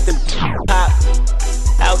bop and make them pop.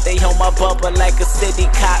 Out they on my bumper like a city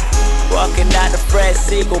cop. Walking out the Fred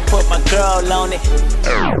Siegel, put my girl on it.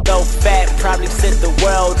 So fat, probably set the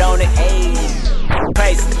world on it. Hey,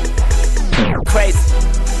 crazy, crazy.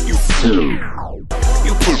 You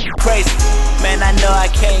crazy. Man, I know I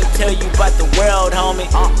can't tell you about the world, homie.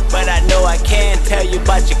 But I know I can tell you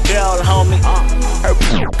about your girl, homie. Her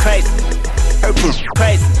crazy, her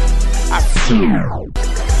crazy.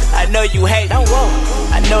 I know you hate me.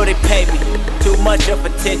 I know they pay me too much of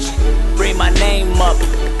attention. Bring my name up,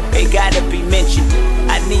 it gotta be mentioned.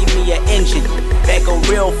 I need me an engine that go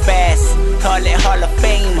real fast. Call it Hall of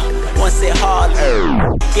Fame. Once it hard,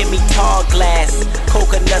 give me tall glass,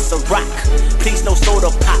 coconuts a rock. Please no soda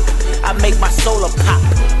pop. I make my solar pop.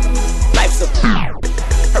 Life's a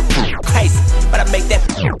crazy, but I make that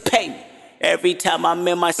pay me. Every time I'm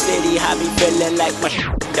in my city, I be feeling like my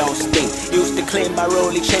don't stink. Used to clean my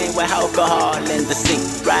rollie chain with alcohol in the sink.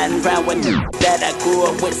 Riding around with that I grew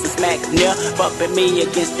up with since Mac near. Bumping me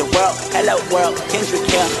against the world. Hello world, Kendrick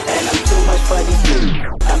here. And I'm too much for these.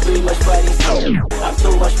 I'm too much for these. I'm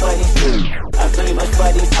too much for these. I'm too much for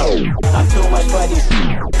these. I'm too much for these.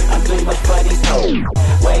 I'm too much for these.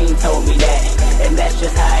 Wayne told me that, and that's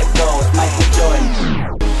just how it goes. Michael Jordan,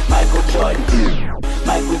 Michael Jordan,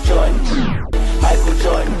 Michael Jordan, Michael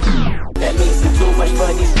Jordan. That means I'm too much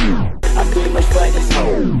for these. I'm too much for these.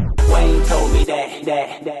 Wayne told me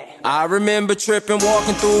that. I remember tripping,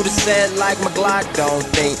 walking through the set like my Glock don't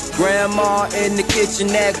think. Grandma in the kitchen,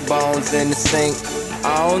 neck bones in the sink.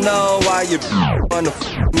 I don't know why you wanna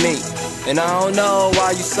me. And I don't know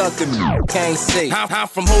why you suck at me, can't see. I'm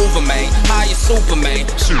from Hoover, man, higher Superman.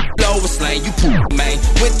 Shoot, lowest lane, you poop, man.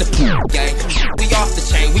 With the gang, we off the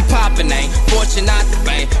chain, we poppin' ain't. Fortune not the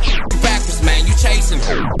fame. You backwards, man, you chasing.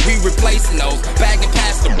 We replacing those, bagging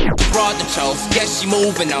past them. Broad the chose, yes, she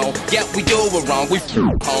moving on. Yep, we do it wrong, we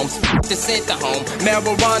homes. The center home,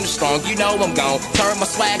 marijuana strong, you know I'm gone. Turn my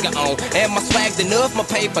swagger on, and my swag enough, my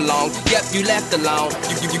paper long. Yep, you left alone,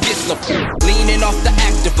 you get some leaning off the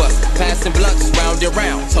Activus. Passing blunts round and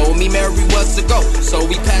round. Told me Mary was a go, so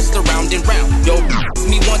we passed around and round. Yo,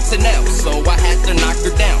 me once and now, so I had to knock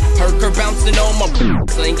her down. Heard her bouncing on my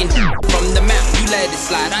slinging from the mouth. You let it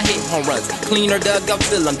slide, I hit home runs. Clean her dugout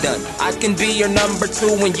till I'm done. I can be your number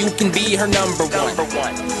 2 and you can be her number 1.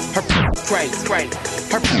 Her crazy,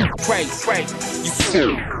 her crazy. You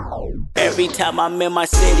fool. Every time I'm in my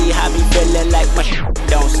city, I be feeling like my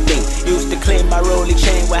don't stink. Used to clean my rollie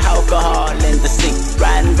chain with alcohol in the sink.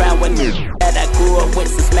 Riding around with that I grew up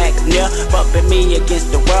with since Mac near. Bumping me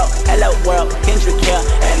against the world. Hello world, Kendrick here.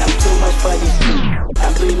 And I'm too much for these.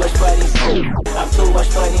 I'm too much for these. I'm too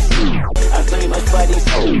much for these. I'm too much for these.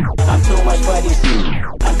 I'm too much for these.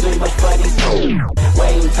 I'm too much for these.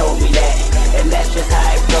 Wayne told me that, and that's just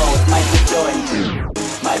how it goes. Michael Jordan,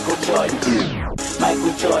 Michael Jordan.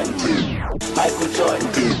 Michael Jordan, Michael Jordan.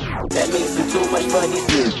 That means I'm too much for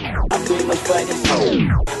these. I'm too much for this.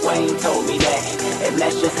 Wayne told me that, and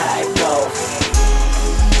that's just how it goes.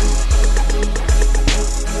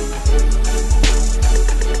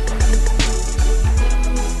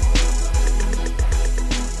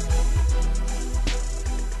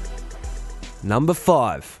 Number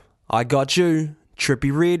 5, I Got You,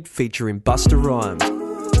 Trippie Redd featuring Busta Rhymes.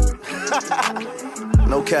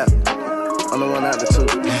 No cap. I'm the one out the two.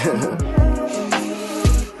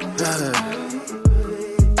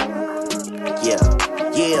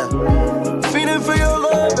 Yeah. Feeding for your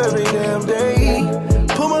love every damn day.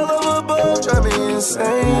 Put my love above, drive me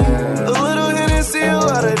insane. A little Hennessy, a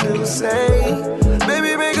lot of do say.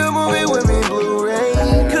 Baby, make a movie with me, blue.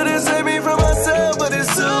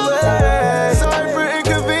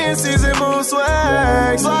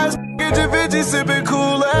 Slides, get your Vinci, sipping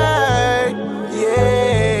Kool-Aid.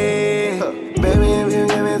 Yeah. Baby, if you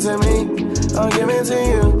give it to me, I'll give it to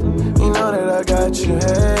you. You know that I got you,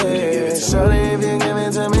 hey. Shorty, if you give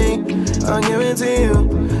it to me, I'll give it to you.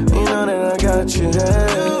 You know that I got you, hey.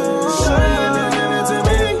 Shorty, if you give it to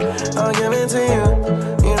me, I'll give it to you.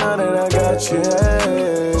 You know that I got you,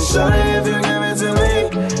 hey. Shorty, if you give it to me,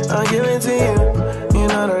 I'll give it to you. You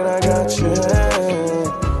know that I got you,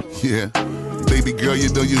 hey. Yeah. Baby girl, you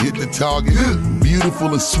know you hit the target. Beautiful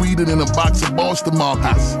and sweeter than a box of Boston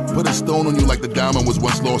markets. Put a stone on you like the diamond was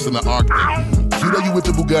once lost in the Arctic. Cute how you with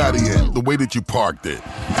the Bugatti and the way that you parked it.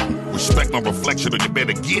 Respect my reflection or you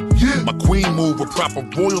better get. My queen move with proper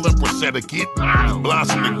royal empress etiquette.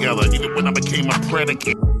 Blossom together even when I became a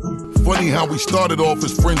predicate. Funny how we started off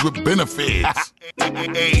as friends with benefits.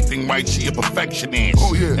 Everything right, she a perfectionist.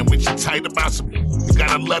 Oh yeah. And when she tight about some, you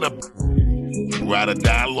gotta let her. Ride or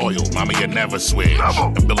die loyal, mama, you never switch.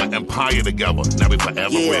 And build an empire together, now we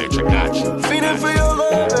forever rich. I got you. Feeding for your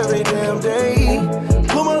love every damn day.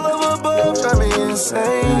 Put my love above, drive me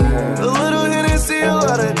insane. A little Hennessy, a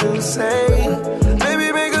lot of do say.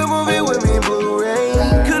 Baby, make a movie with me,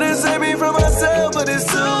 Blu-ray. Couldn't save me from myself, but it's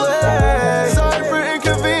too late. Sorry for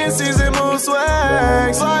inconveniences and more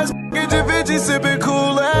swag. Slides, get your Vinci, sipping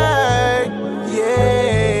Kool-Aid.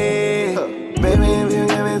 Yeah. Baby, if you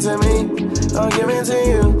give it to me, I'll give it to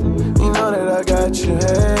you. You know that I got you,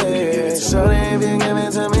 hey. Shorty, if you give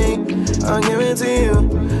it to me, I'll give it to you.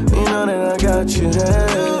 You know that I got you, hey.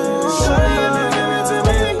 Shorty, if you give it to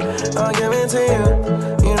me, I'll give it to you.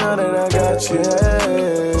 You know that I got you,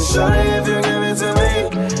 hey. Shorty, if you give it to me,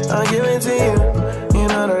 I'll give it to you. You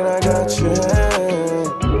know that I got you, hey.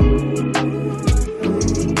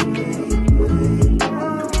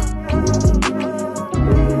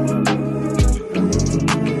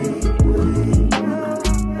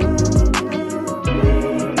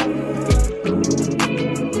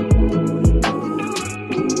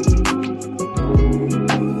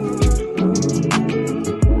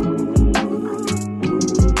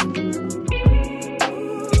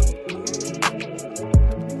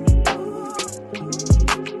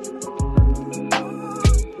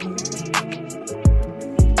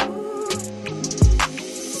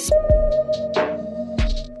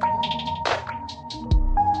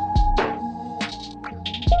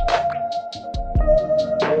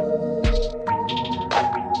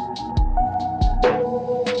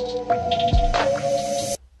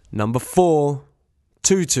 Number 4,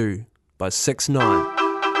 Tutu by 6ix9ine.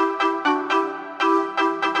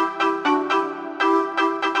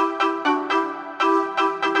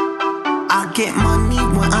 I get money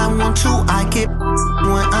when I want to, I get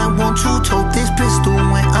when I want to. Tote this pistol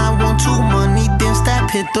when I want to. Money then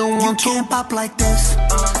stop, hit the one, two. You can't pop like this.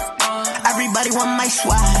 Everybody want my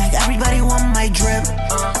swag, everybody want my drip.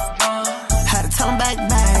 Had to tell them back,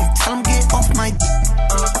 tell them get off my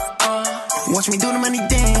watch me do the money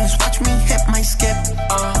dance, watch me hit my skip.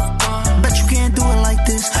 Bet you can't do it like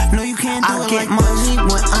this, no you can't do it like this. I get money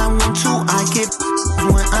when I want to, I get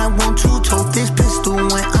when I want to. Tote this pistol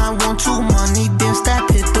when I want to. Money then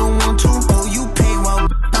stop, hit the 1, 2. Oh you pay while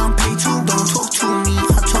I'm pay too. Don't talk to me,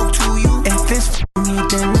 I talk to you. If it's me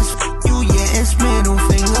then it's you, yeah it's middle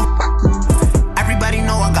finger. Everybody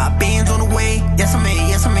know I got bands on the way. Yes I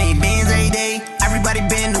made bands every day. Everybody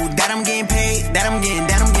been knew that I'm getting paid, that I'm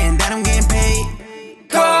getting paid.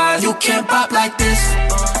 Cause you can't pop like this.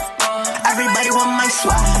 Everybody want my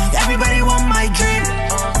swag, everybody want my drip.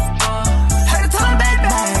 Had to tell them back,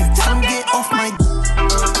 tell them get off my.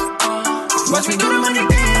 Watch me do the money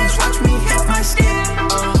dance, watch me hit my skip.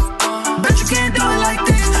 Bet you can't do it like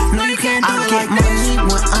this, no you can't do it like this. I get money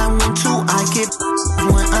when I want to, I get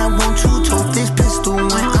when I want to. Tote this pistol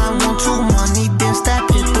when I want to. Money then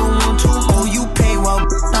stop, hit the 1, 2. Oh you pay while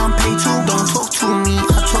I'm pay too. Don't talk to me,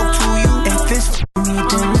 I talk to you. If it's me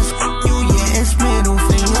then it's you, yeah it's middle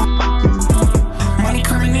finger. Money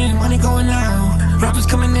coming in, money going out. Rappers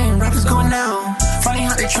coming in, rappers going out. Funny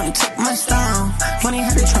how they tryna take my style. Funny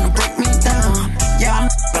how they tryna break me down. Yeah, I'm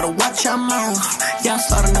better watch your mouth. Yeah, I'm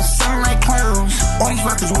starting to sound like clowns. All these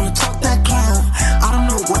rappers wanna talk that clown. I don't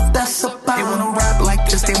know what that's about. They wanna rap like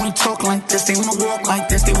this, they wanna talk like this, they wanna walk like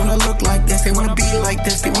this, they wanna look like this, they wanna be like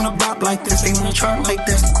this, they wanna bop like this, they wanna try like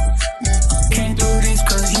this. Can't do this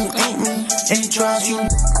cause you ain't me. It drives you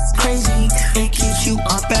crazy. It keeps you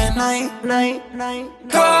up at night.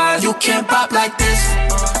 Cause you can't pop like this.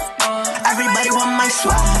 Everybody want my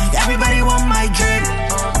swag, everybody want my drip.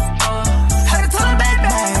 Had to tell them back,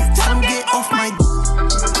 tell them get off my.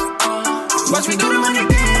 Watch me do the money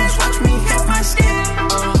dance, watch me hit my skip.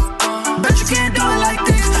 Bet you can't do it like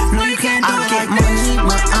this, no you can't do it like this. I get money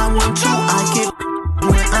when I want to, I get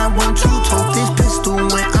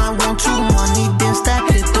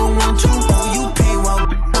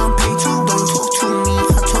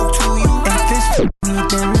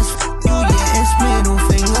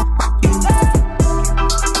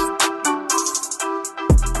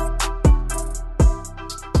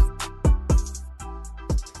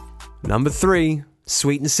Number 3,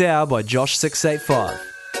 Sweet and Sour by Josh 685.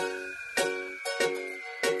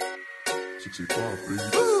 685,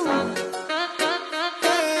 baby.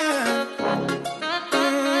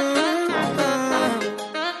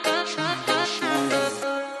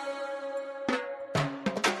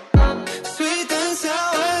 Sweet and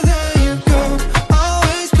sour, there you go.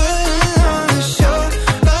 Always putting on a show,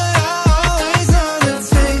 but I always know the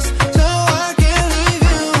taste, so I can't leave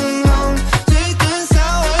you alone. Sweet and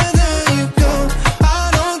sour, there you go.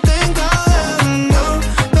 I don't think I'll ever know,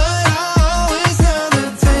 but I always know the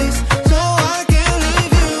taste, so I can't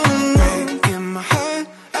leave you alone. Breaking my heart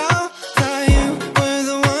out, that you were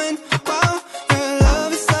the one. Wow, your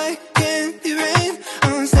love is like candy rain.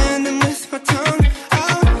 I'm standing with my tongue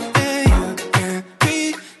out, and you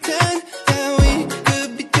can't pretend that we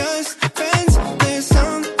could be just friends. There's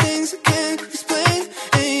some things I can't explain,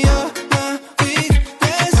 and you're my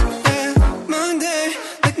weakness. Yeah, Monday,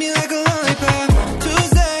 lick me like a lollipop.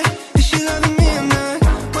 Tuesday, is she loving me or not?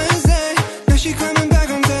 Wednesday, now she coming back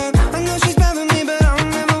on top. I know she's bad for me, but I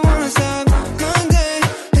don't ever wanna stop. Monday,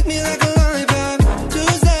 lick me like a lollipop.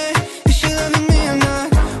 Tuesday, is she loving me or not?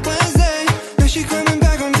 Wednesday, now she coming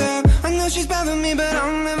back on top. I know she's bad for me, but I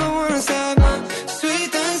don't ever wanna stop.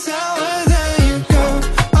 Sweet and sour, there you go.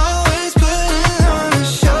 Always putting on a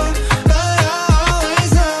show, but I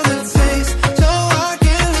always know the taste, so I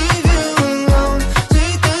can't leave you alone.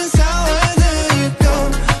 Sweet and sour, there you go.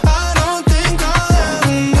 I don't think I'll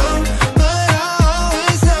ever know, but I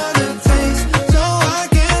always know the taste, so I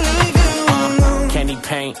can't leave you alone. Candy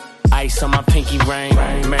paint, ice on my pinky ring.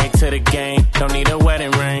 Married to the game, don't need a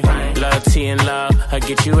wedding ring. Loyalty and love, I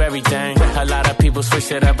get you everything. A lot of people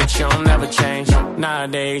switch it up, but you don't never change.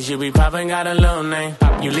 Nowadays, you be popping, got a little name.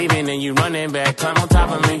 You leaving and you running back, climb on top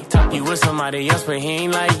of me. You with somebody else, but he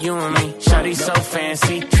ain't like you and me. Shawty so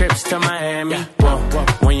fancy, trips to Miami. Whoa,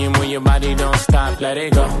 when you move your body, don't stop, let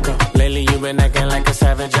it go. Lately, you been acting like a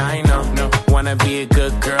savage, I know. Wanna be a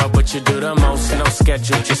good girl, but you do the most. No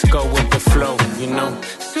schedule, just go with the flow, you know.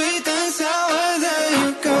 Sweet and sour, there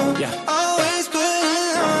you go. Always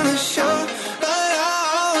putting on a show, but I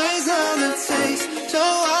always know the taste, so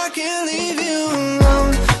I can't leave you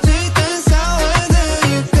alone. Sweet and sour, there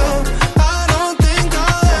you go. I don't think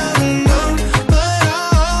I'll ever know, but I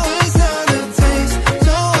always know the taste,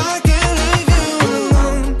 so I can't leave you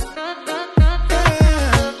alone.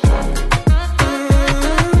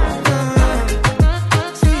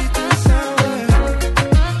 Sweet and sour.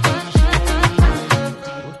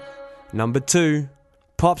 Number 2,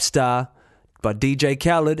 Pop Star by DJ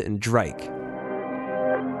Khaled and Drake.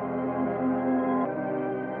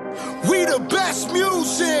 We the best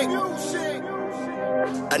music.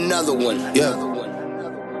 Another one. Yeah.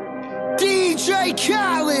 DJ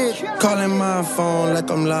Khaled. Calling my phone like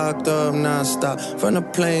I'm locked up non-stop. From the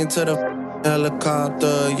plane to the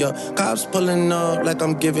helicopter, yeah. Cops pulling up like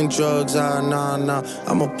I'm giving drugs, nah.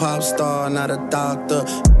 I'm a pop star, not a doctor.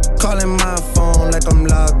 Calling my phone like I'm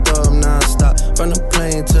locked up non-stop. From the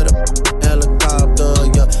plane to the helicopter,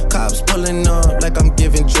 yeah. Cops pulling up like I'm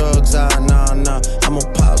giving drugs, nah. I'm a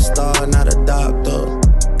pop star, not a doctor.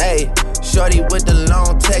 Ayy, shorty with the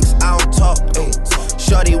long text, I don't talk. Ayy,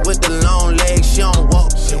 shorty with the long legs, she don't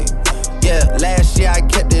walk. Yeah, last year I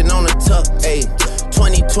kept it on the tuck. Ayy,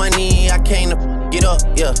 2020 I came to get up.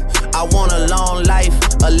 Yeah, I want a long life,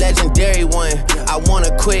 a legendary one. I want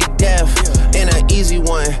a quick death and an easy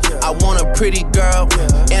one. I want a pretty girl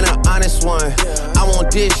and an honest one. I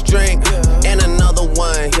want this drink and another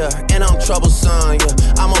one. Yeah, and I'm troublesome.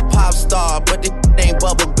 Yeah, I'm a pop star, but this ain't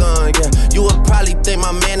bubble gum. Yeah, you would probably think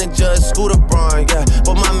my manager is Scooter Braun. Yeah,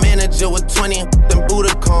 but my manager was 20 and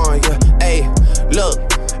Budokan. Yeah, hey, look.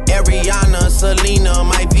 Ariana, Selena,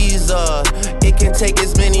 my visa. It can take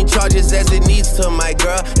as many charges as it needs to, my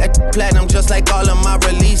girl. That platinum just like all of my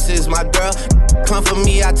releases, my girl. Come for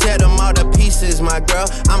me, I tear them all to pieces, my girl.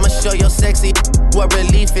 I'ma show your sexy what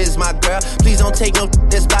relief is, my girl. Please don't take no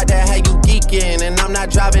that's about that how you geeking. And I'm not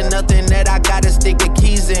driving nothing that I gotta stick the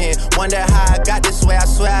keys in. Wonder how I got this way, I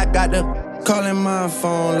swear I got the calling my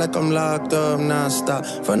phone like I'm locked up non-stop.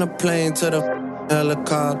 From the plane to the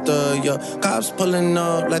helicopter, yeah. Cops pulling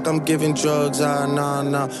up like I'm giving drugs,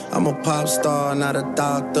 nah. I'm a pop star, not a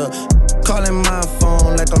doctor. Calling my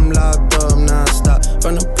phone like I'm locked up non-stop.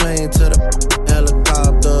 From the plane to the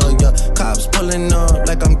helicopter, yeah. Cops pulling up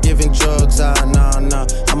like I'm giving drugs, nah.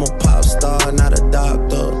 I'm a pop star, not a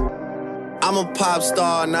doctor. I'm a pop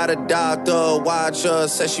star, not a doctor. Watch her,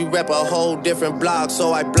 said she rep a whole different block,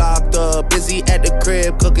 so I blocked her. Busy at the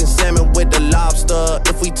crib, cooking salmon with the lobster.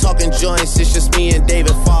 If we talking joints, it's just me and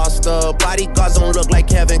David Foster. Bodyguards don't look like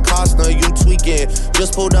Kevin Costner, you tweaking.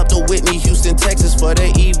 Just pulled up to Whitney, Houston, Texas for the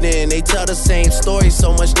evening. They tell the same story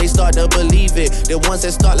so much they start to believe it. The ones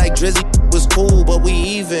that start like Drizzy was cool, but we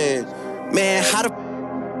even. Man, how the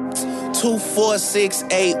 2, 4, 6,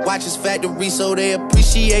 8 watches factory so they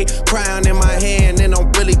appreciate. Crown in my hand and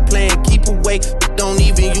I'm really playing keep away. Don't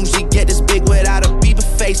even usually get this big without a Bieber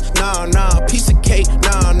face. Nah, piece of cake.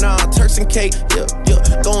 Nah, Turks and cake. Yeah.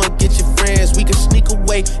 Go and get your friends, we can sneak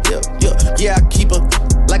away. Yeah. I keep her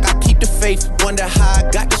like I keep the faith. Wonder how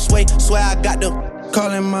I got this way. Swear I got the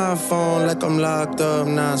calling my phone like I'm locked up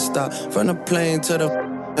non-stop. From the plane to the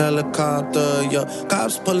helicopter, yeah.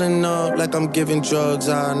 Cops pulling up like I'm giving drugs.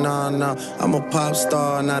 Nah. I'm a pop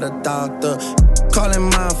star, not a doctor. Calling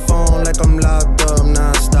my phone like I'm locked up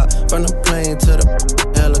non-stop. From the plane to the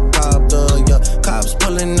helicopter, yeah. Cops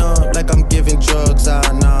pulling up like I'm giving drugs.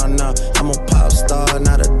 Nah. I'm a pop star,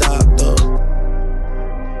 not a doctor.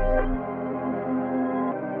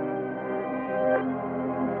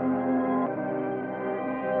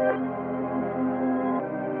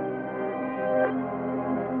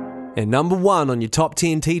 And number 1 on your top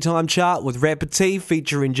 10 Tea Time chart with Rapper T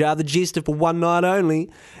featuring Jar the Jester for one night only.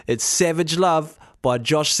 It's Savage Love by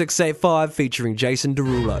Josh 685 featuring Jason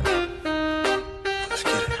Derulo. Let's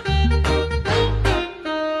get it.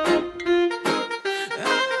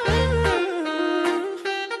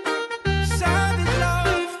 Savage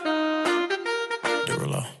love.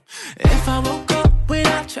 Derulo. If I woke up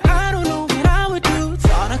without you, I don't know what I would do.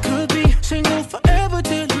 Thought I could be single forever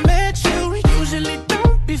till I met you. Usually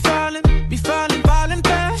don't be falling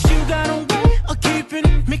fast. You got a way of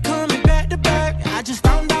keeping me coming back to back. I just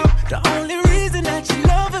found out the only reason that you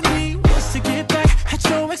loving me was to get back at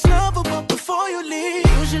your ex-lover. But before you leave,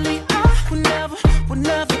 usually I would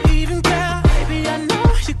never even care. Baby, I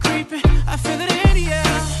know you're creeping, I feel it in the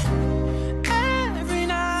air. Every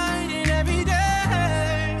night and every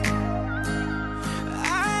day,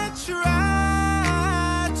 I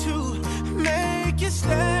try to make you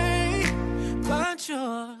stay, but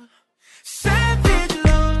you're savage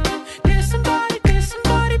love. Did somebody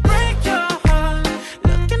break your heart?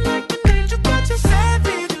 Looking like an angel, but you're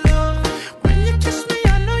savage love. When you kiss me,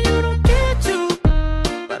 I know you don't get to,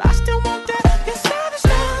 but I still want that. You're savage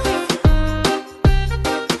love.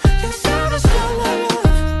 You're savage love.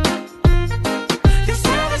 You're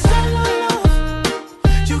savage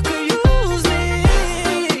love. You could use me,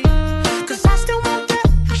 'cause I still want that.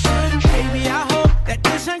 Baby, I hope that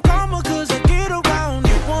this ain't karma, 'cause I get around.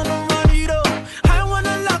 You wanna run it up, I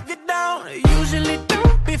wanna lock it down. Usually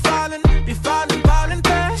don't be falling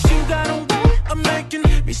fast. You got a way of making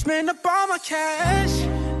me spend up all my cash.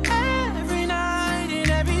 Every night and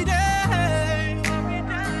every day,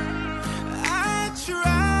 I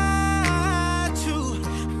try to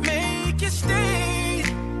make you stay,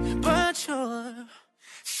 but you're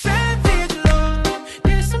savage love.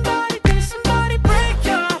 Did somebody break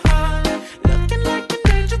your heart? Looking like an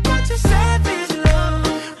angel, but you're savage love.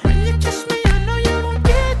 When you kiss me, I know you don't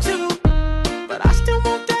get to, but I still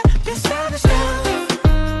want that. You're savage love.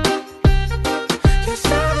 You're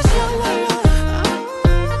savage love.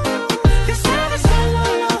 You're savage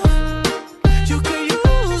love. You could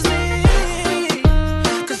use me,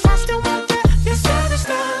 'cause I still want that. You're savage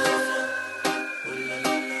love.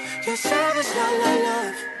 You're savage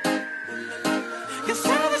love. You're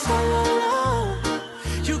savage love.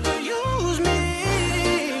 You could use me,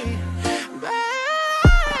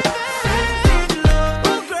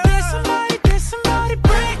 Did somebody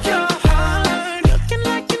break your heart? Looking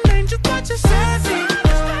like an angel, but you're savage.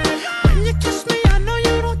 When you kiss me, I know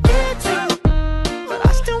you don't get to, but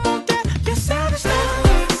I still want that. You're savage love.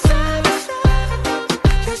 You're savage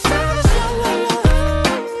love. You're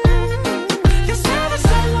savage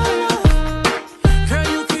love. Girl,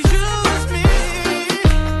 you could use me,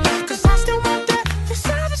 'cause I still want that. You're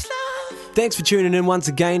savage love. Thanks for tuning in once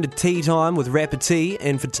again to Tea Time with Rapper T,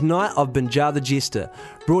 and for tonight I've been Jar the Jester.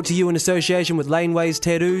 Brought to you in association with Laneways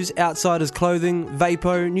Tattoos, Outsiders Clothing,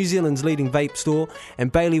 Vapo, New Zealand's leading vape store,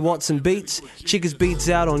 and Bailey Watson Beats. Check his beats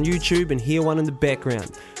out on YouTube and hear one in the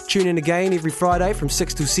background. Tune in again every Friday from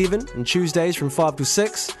 6 till 7 and Tuesdays from 5 till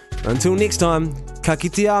 6. Until next time, ka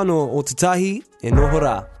kite anō o Tatahi e noho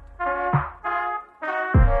rā.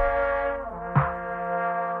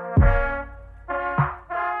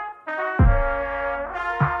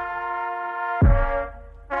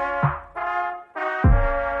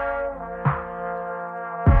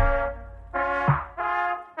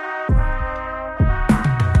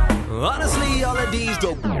 Honestly,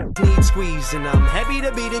 little need squeeze, and I'm happy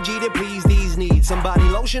to be the G to please these needs. Somebody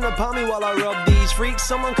lotion upon me while I rub these freaks.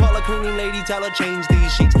 Someone call a cleaning lady, tell her change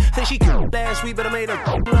these sheets. Think she cute last week, but I made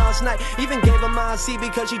her last night. Even gave her my seat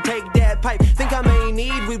because she take that pipe. Think I may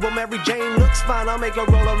need weed, well Mary Jane looks fine. I'll make her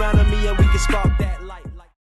roll around on me and we can spark that.